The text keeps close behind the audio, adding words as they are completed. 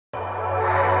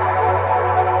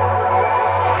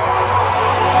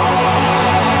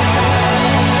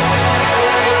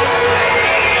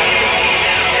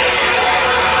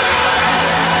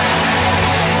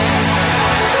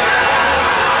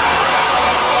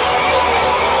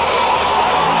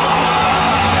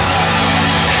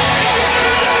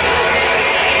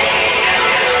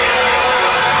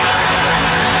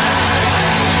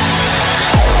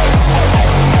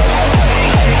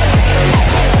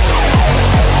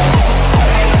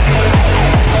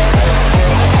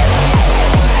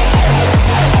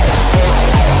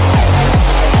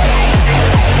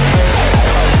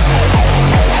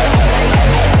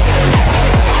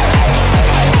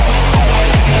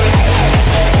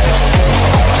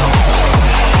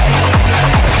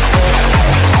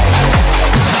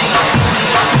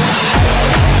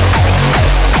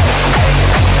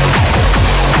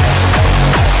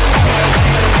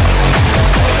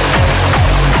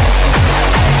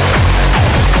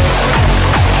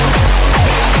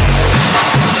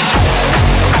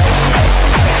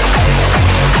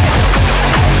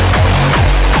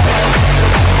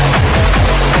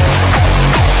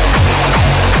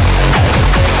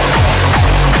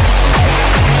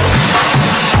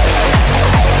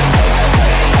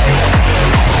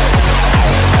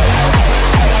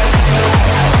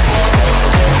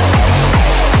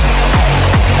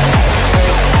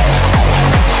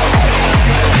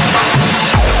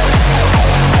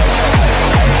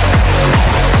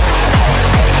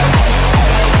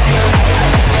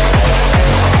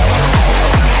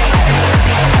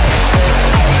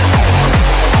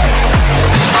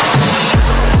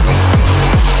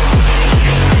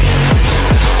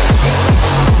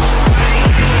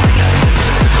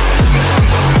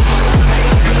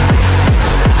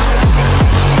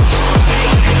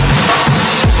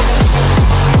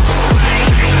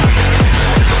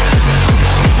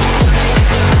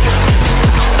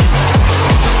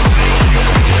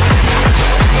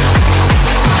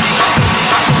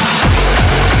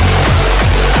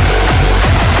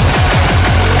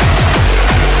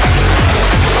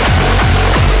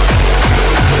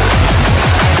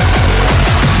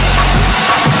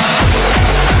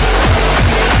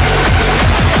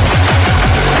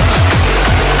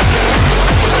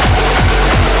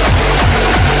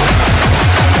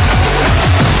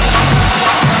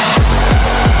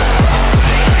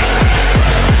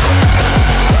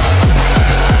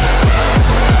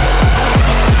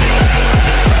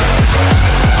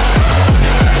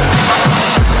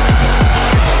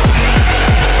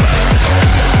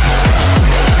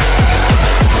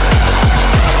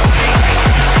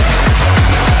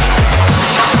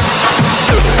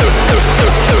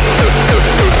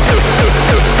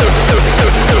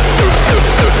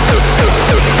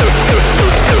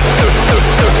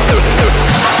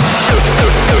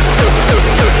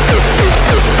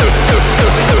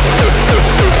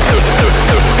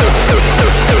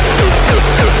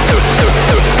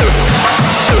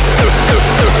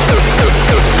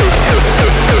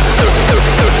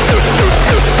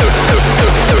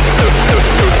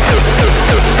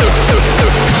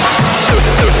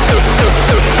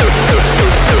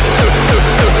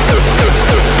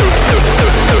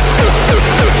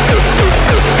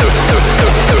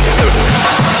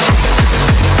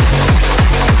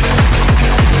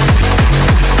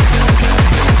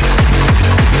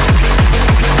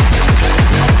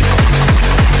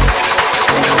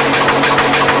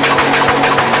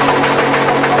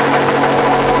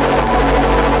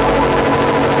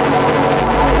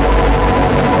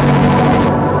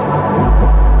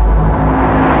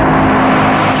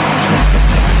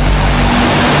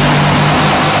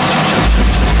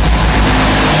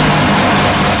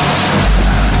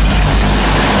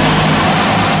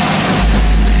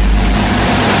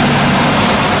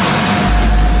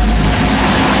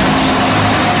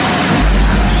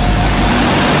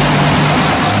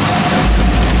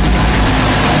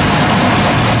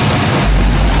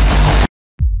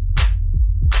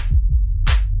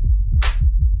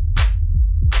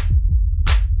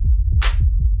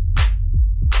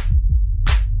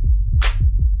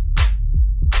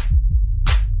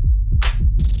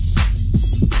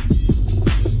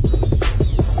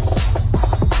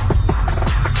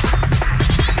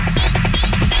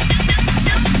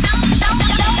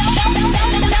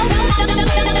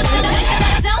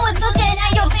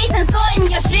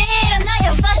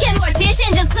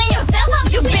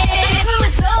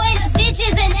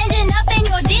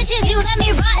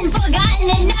gotten forgotten,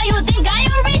 and now you think I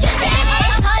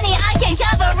originate. Honey, I can't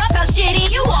cover up how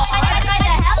shitty you are. I tried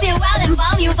to help you out and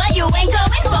bomb you, but you ain't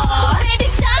going far. Baby,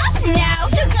 stop now,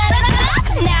 you gotta stop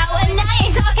now. And I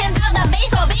ain't talking about the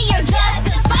base, or be you're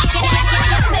justified.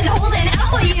 I wasn't holding out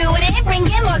for you, and it ain't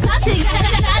bringing more cup to you.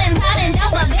 Shot and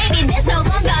down, but baby, this no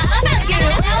longer about you.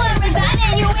 Now I'm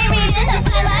resigning, you ain't reading the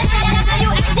fine line. Now you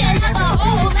acting up a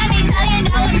hole, let me tell you,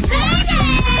 now I'm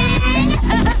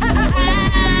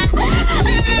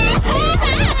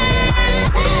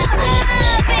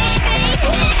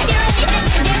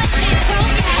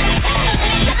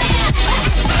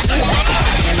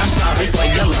for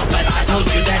your love, but I told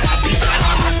you that I'd be fine.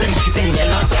 I'm lost in peace and your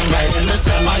lost right in the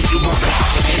sun while you were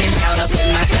getting down up in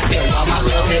my casket while my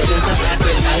love hit is a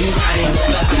basket. Now you crying with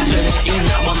the passion, you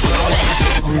know I'm throwing at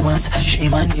you. Only once,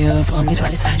 shame on you, fool me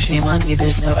twice. Shame on me,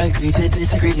 there's no agree to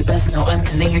disagree. Best know I'm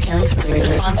ending your killing spree.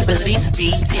 Responsibilities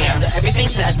be damned. Everything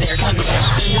that they're coming down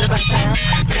into the back down.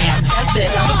 Damn, that's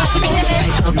it, I'm about to be dead. I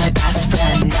told my best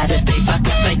friend that if they fuck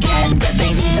up again, that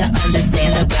they need to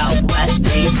understand about what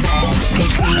they said. They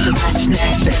scream the match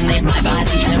next and leave my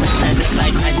body shivers as if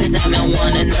I cried to them and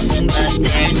wanted nothing but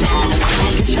their death.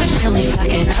 I guess I'm really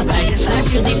fucking up, I guess I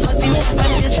really fucked you up.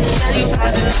 I'm guessing that you've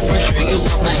had enough, for sure you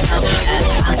want my mouth shut.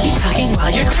 I'll keep talking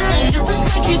while you're crying, just to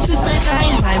smack you to start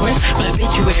dying. My words, my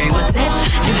obituary, what's it?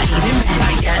 You haven't even read,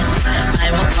 I guess.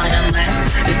 I won't lie unless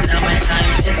it's not my time.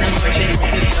 It's unfortunate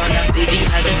to go now, see the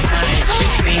other side. Your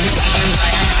screams, even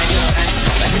by I had your friends,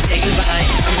 but to say goodbye,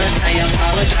 unless I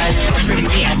apologize. For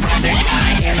me, I'd rather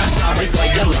die. And I'm sorry for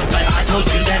your loss, but I told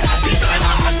you that I'd be fine.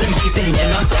 I'm lost in peace and in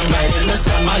the sun, right in the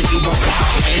sun while you were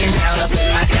laying down up in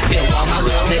my casket while my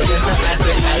love hit is a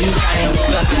basket. Now you crying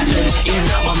with the passion, you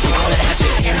know I'm throwing at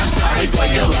you. And I'm sorry for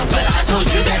your loss, but I told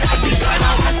you that I'd be fine.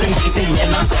 I'm lost in peace and in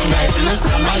the sun, right in the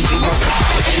sun while you were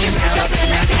laying down up in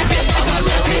my casket while my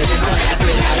love hit is a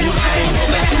basket. Now you crying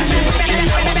with the passion, you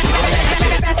know I'm throwing at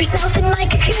you. Wrap yourself in my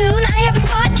cocoon, I have a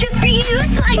spot just for you.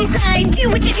 Slide inside, do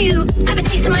what you do, have a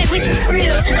taste of my witch's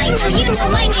brew. I know you know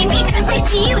my name because I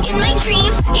see you in my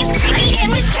dreams. It's creepy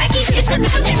and with Jackie, it's about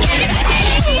to get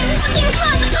insane. Fucking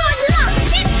club on lock,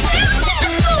 it's down to the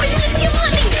floor unless you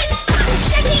want me. I'm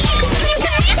checking extreme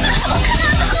dance, I'll come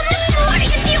on the floor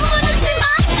if you wanna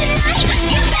survive the night.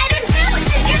 You better do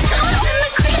as you're told. I'm a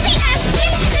crazy ass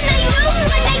bitch and I know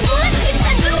what I want. It's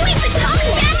a Louis Vuitton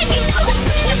bag and coats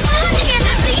of chiffon. And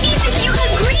ladies, if you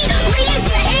agree, raise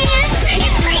the hand.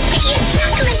 It's creepy and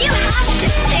chocolate, you have to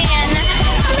stand.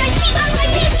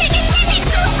 Alright, shit is getting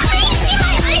so crazy.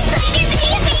 My eyesight is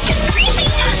easy, cause creepy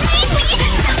made me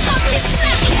jump off this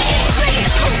track. It's like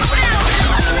the whole crowd.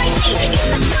 Alright,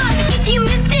 it's a fuck if you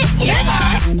missed it,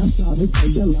 yeah. And I'm sorry for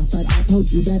your loss, but I told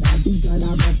you that I'd be done.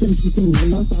 I'm lost in peace and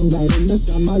in the sun, right in the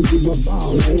sun while you were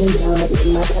born. Laying down up in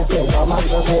my casket while my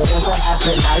love hit is a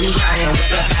basket. Now you crying with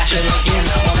the passion, you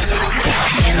know I'm throwing.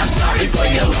 And I'm sorry for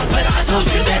your loss, but I told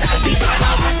you that I'd be done.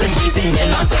 I'm lost in peace and in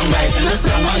the sun, right in the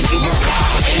sun while you were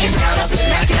born. Laying down up in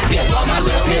my casket while my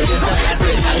love hit is a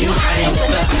basket. Now you crying with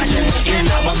the passion, you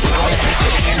know I'm throwing.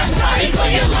 And I'm sorry for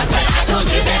your loss, but I told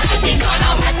you that I'd be gone.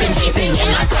 I'm lost in peace and in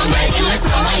the sun, right in the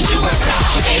sun while you were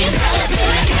born. Laying down up in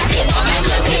my casket while my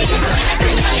love hit is a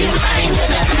basket. Now you crying with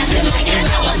the passion, you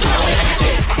know I'm throwing.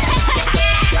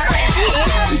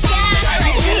 Oh God, I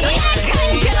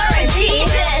couldn't go or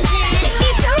Jesus. If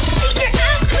you don't shake your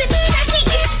ass with Jackie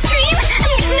Extreme, I'm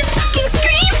gonna fucking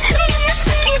scream. I'm gonna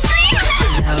fucking scream.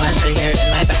 Now I lay here in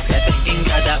my basket thinking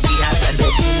God that we have and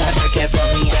that you never care for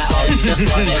me at all. You just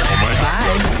wanted all my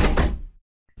vibes.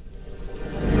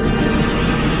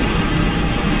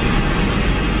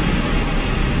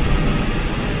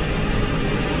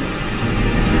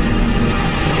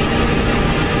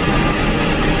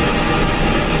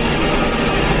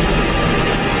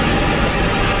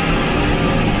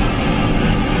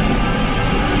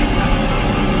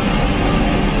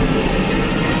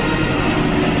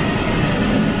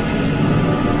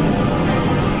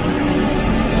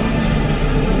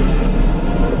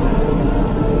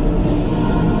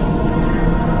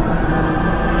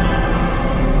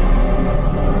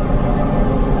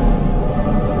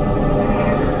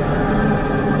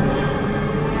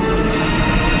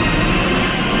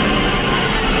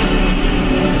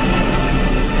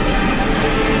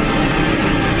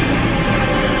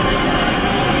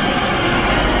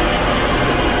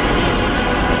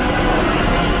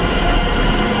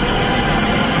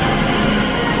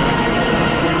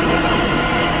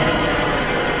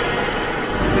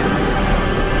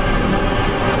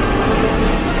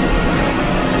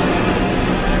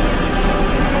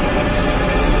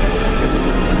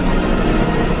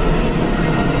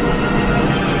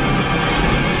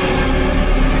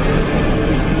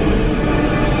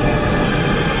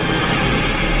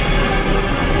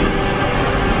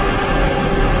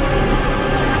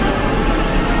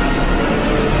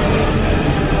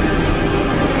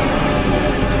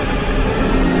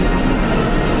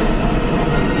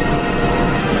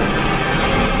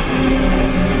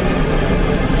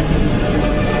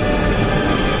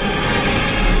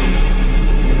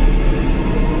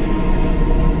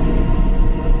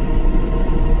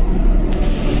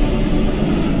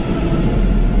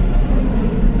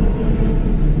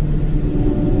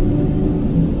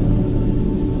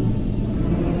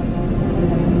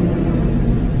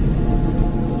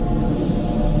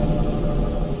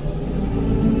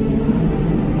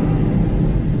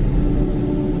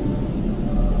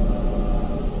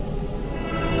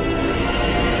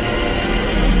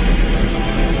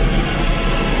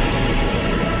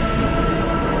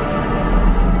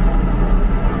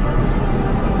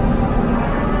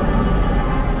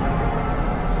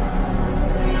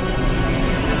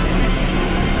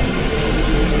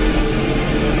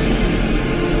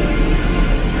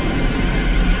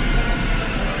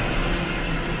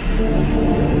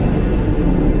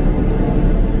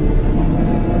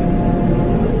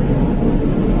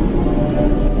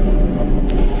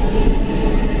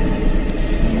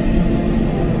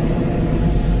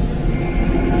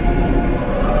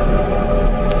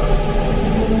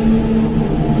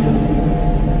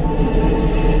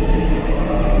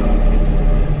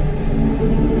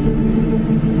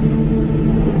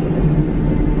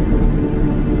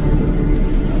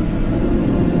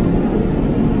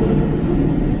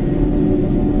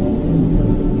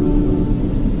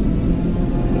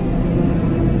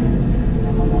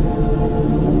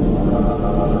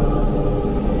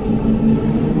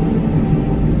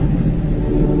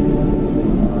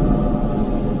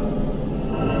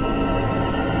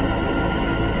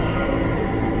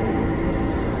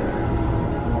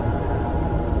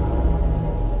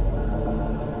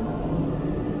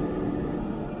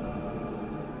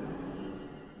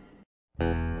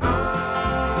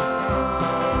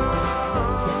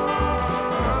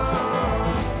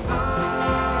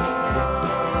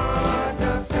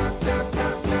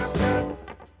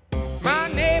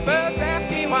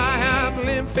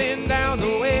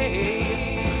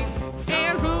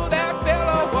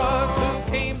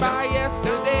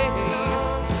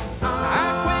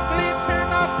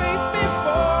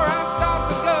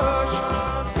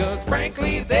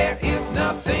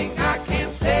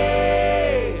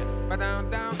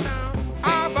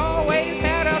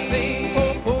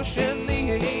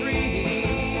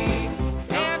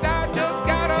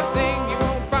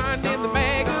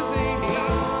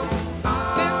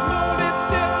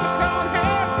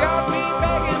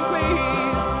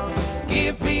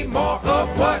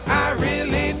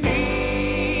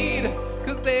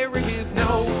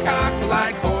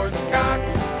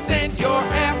 send your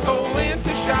asshole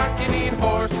into shock. You need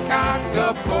horse cock,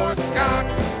 of course cock.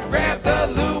 Grab the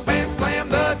lube and slam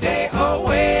the day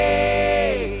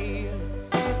away.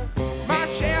 My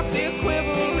shaft is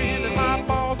quivering and my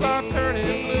balls are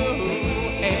turning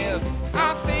blue as I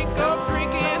think of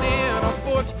drinking in a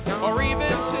foot or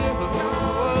even two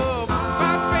of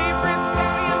my favorite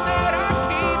stallion that I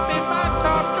keep in my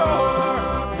top drawer.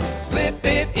 Slip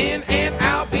it in and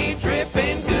I'll be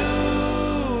dripping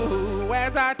goo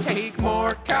as I take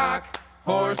more cock,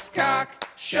 horse cock.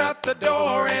 Shut the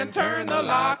door and turn the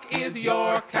lock. Is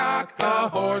your cock a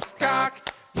horse cock?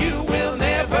 You will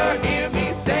never hear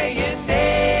me saying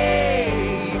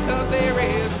nay, 'cause there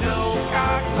is no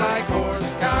cock like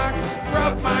horse cock.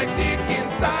 Rub my dick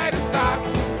inside a sock.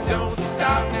 Don't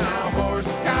stop now,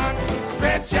 horse cock.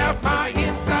 Stretch out my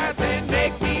insides and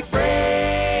make me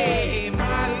free.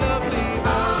 My lovely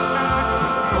horse cock,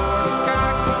 horse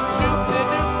cock. Shoot the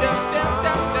doop dup dup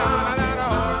dup da da da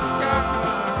horse cock,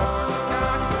 horse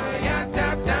cock. Yeah da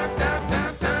da da da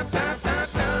da da da da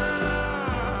da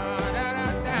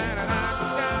da da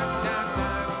da da da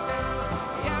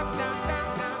yeah da da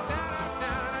da da da da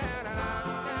da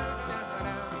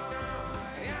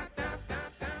yeah da da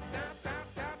da da da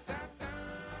da da.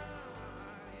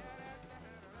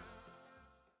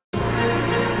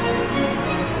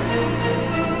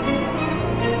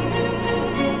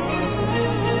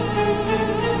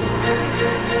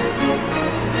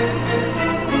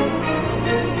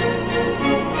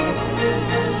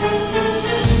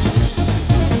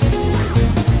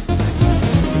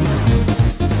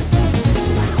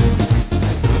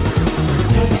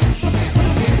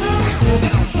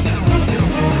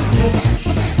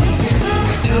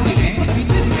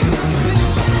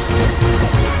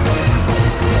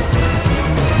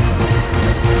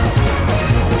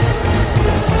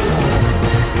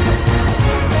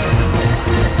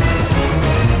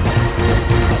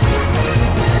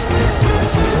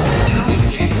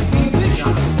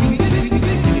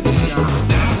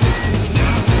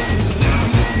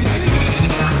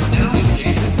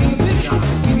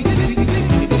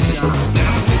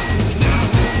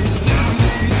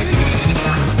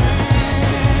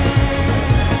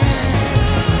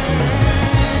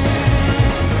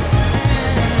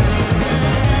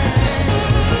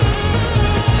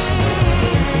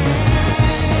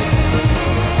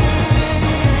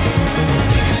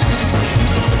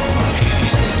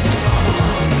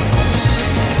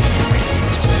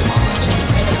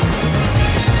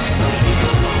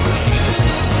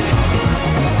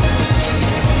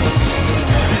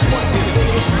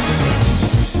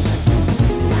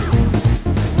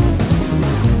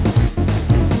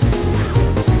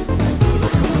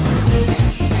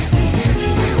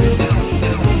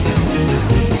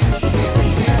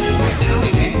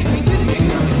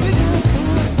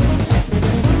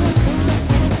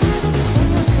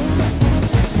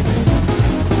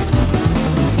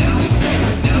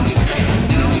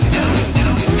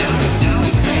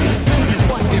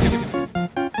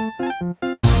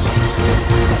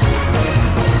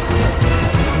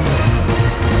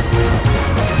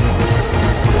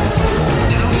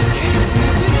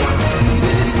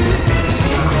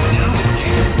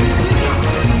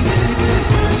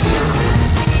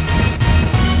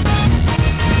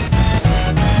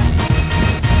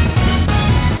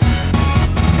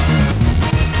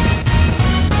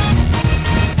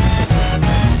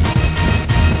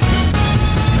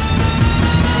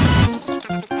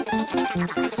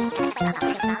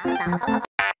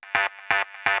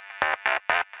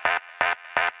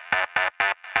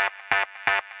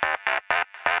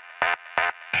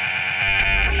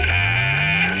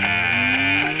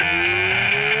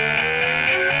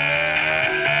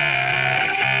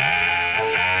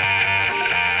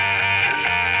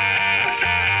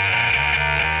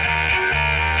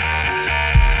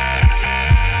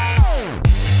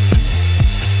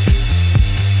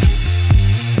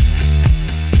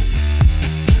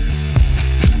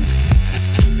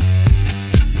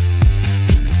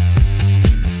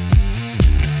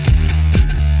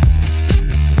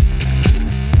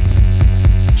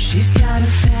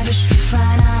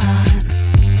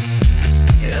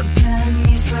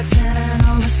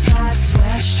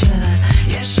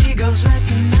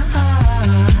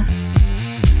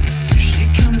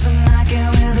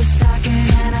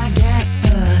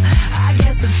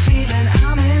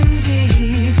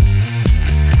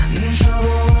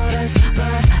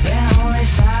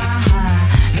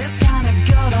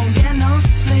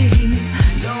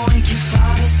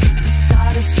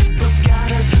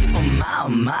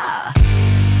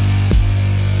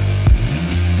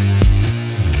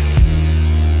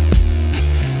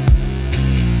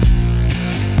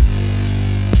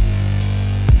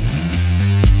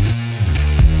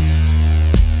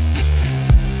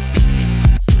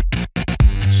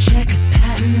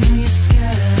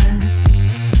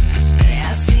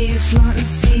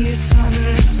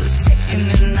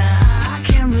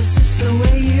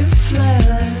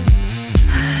 flood.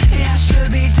 I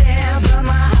should be dead, but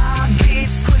my heart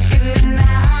beats quicker than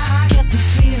I get the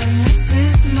feeling this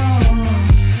is more.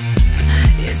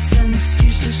 It's an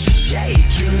excuse just to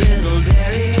shake your little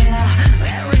derriere.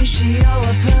 That ratio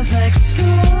a perfect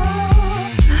score.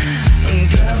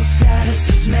 Girl status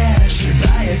is measured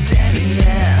by a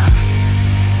demi-air.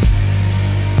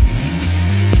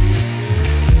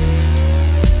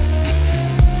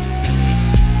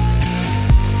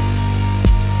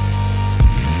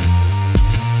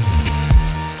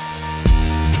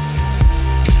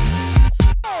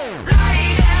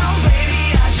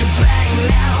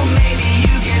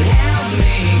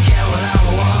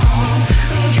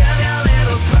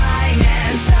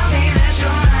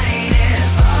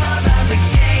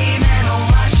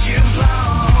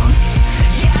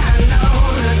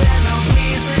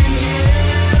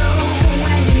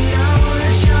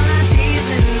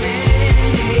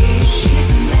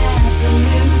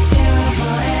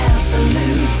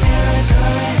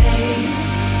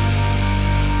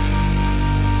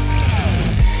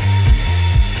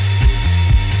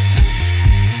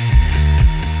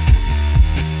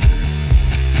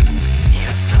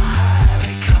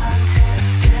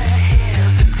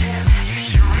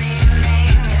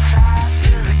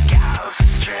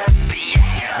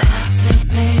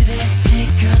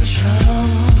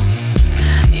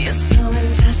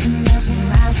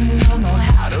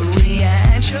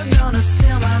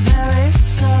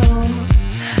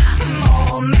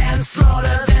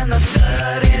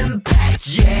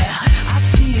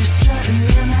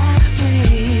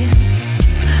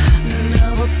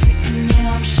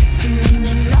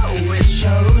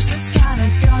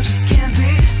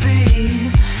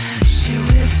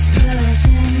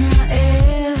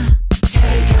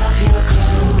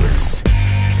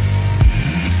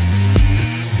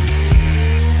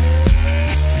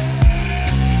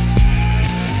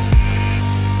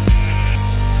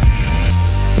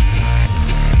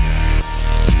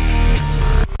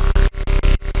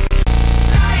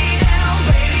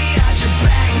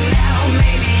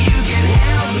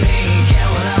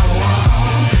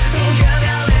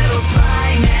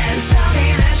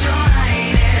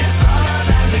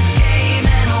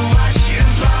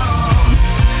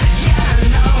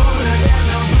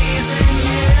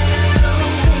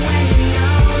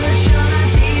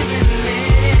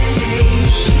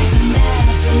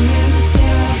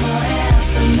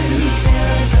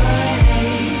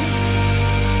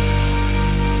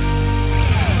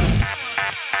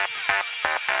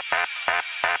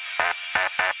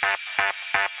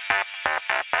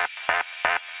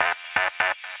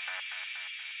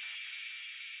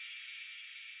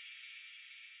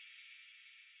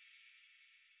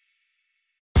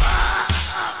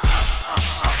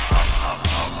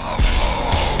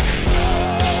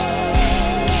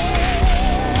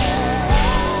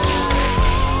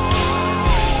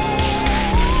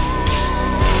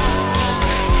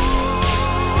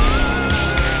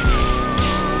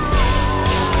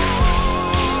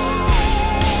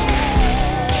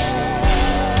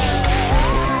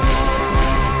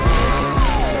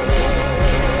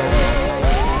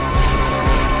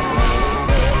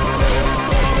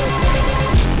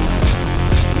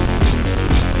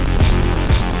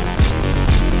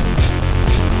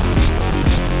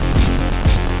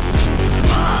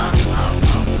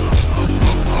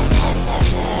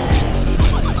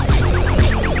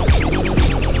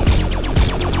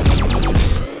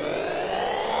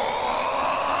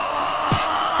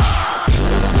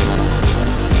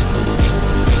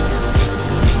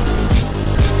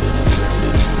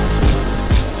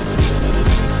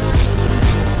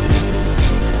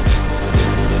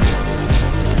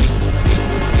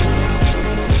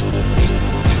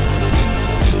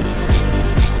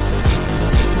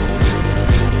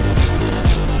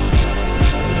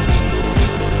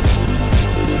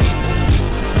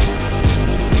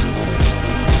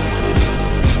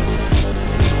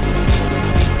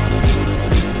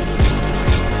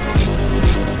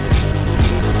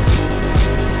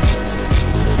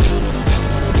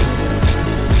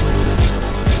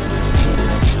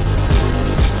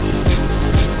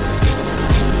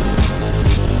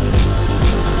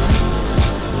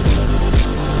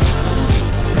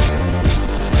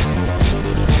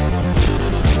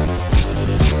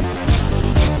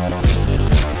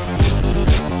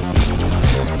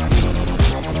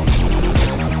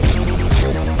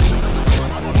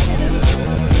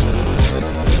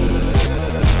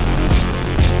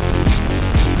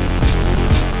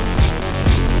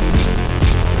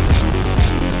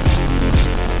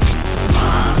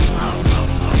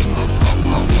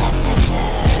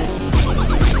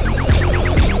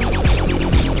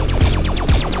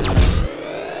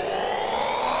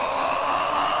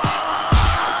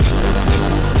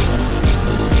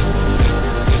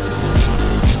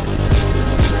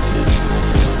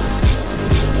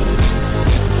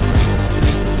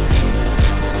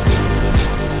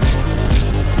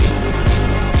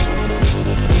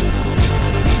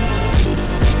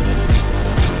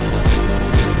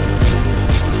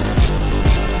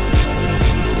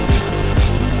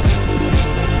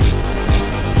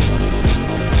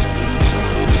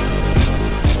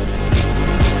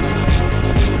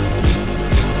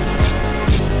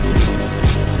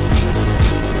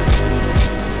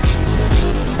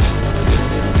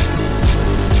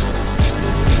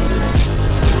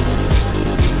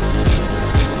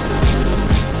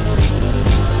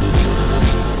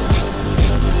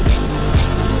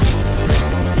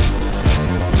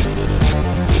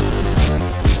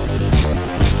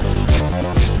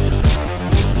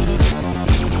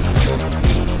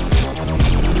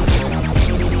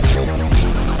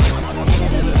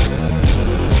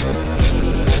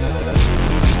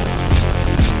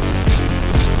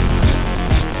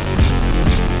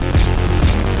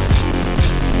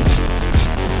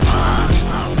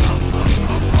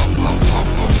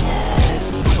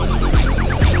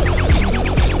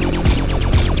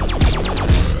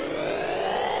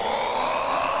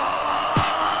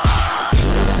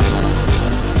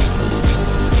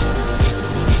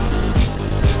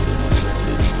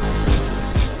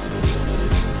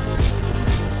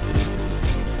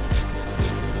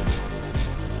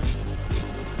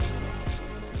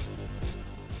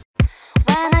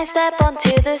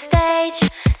 to the stage,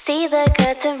 see the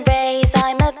curtain raise.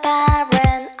 I'm a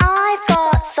parent, I've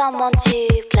got someone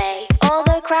to play. All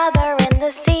the crowd are in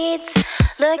the seats,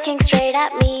 looking straight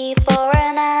at me for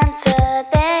an answer.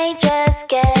 They just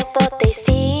get what they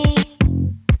see.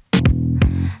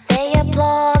 They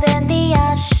applaud in the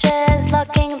ashes,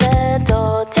 locking